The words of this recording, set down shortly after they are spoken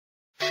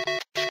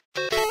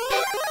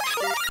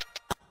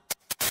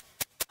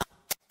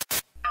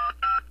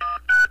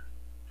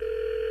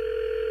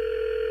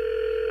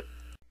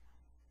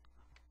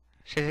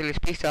Cecily's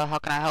Pizza, how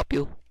can I help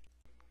you?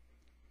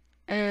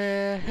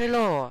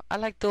 Hello.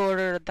 I'd like to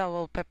order a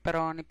double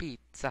pepperoni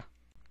pizza.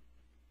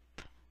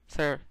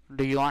 Sir,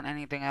 do you want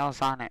anything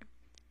else on it?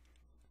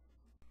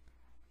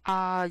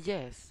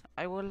 Yes.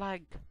 I would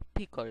like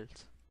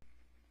pickles.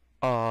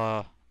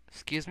 Uh,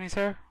 excuse me,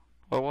 sir?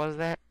 What was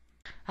that?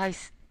 I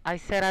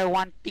said I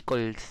want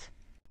pickles.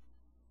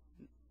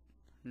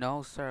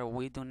 No, sir.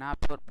 We do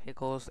not put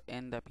pickles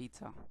in the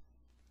pizza.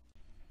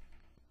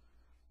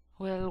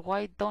 Well,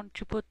 why don't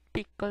you put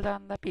pickles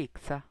on the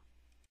pizza?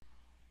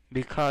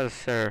 Because,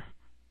 sir,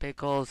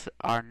 pickles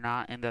are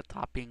not in the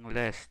topping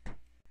list.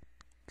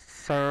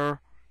 Sir,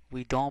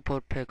 we don't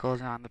put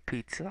pickles on the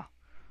pizza.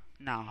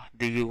 Now,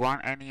 do you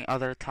want any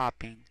other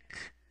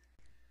toppings?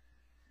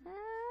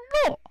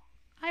 No,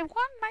 I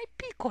want my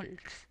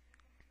pickles.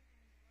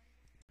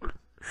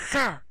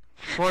 Sir,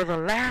 for the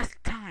last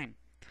time,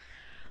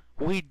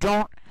 we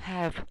don't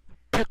have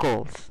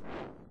pickles.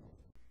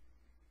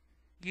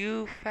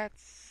 You fat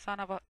son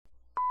of a...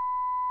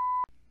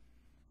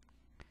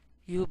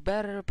 You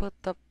better put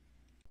the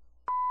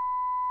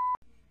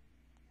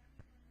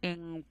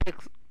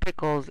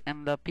pickles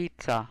in the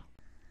pizza.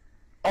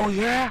 Oh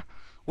yeah?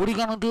 What are you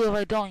gonna do if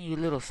I don't, you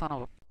little son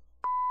of a...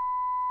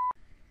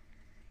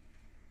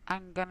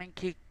 I'm gonna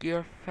kick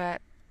your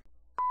fat...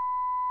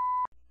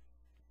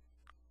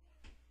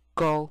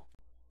 Go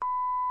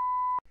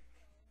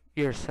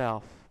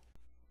yourself.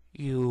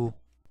 You...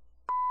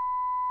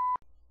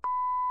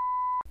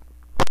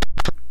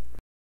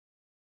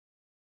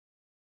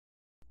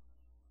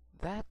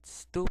 That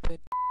stupid...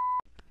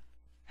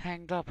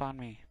 hanged up on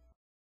me.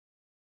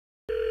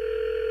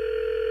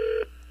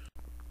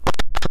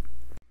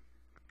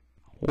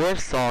 We're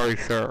sorry,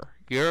 sir.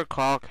 Your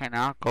call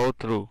cannot go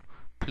through.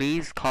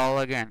 Please call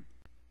again.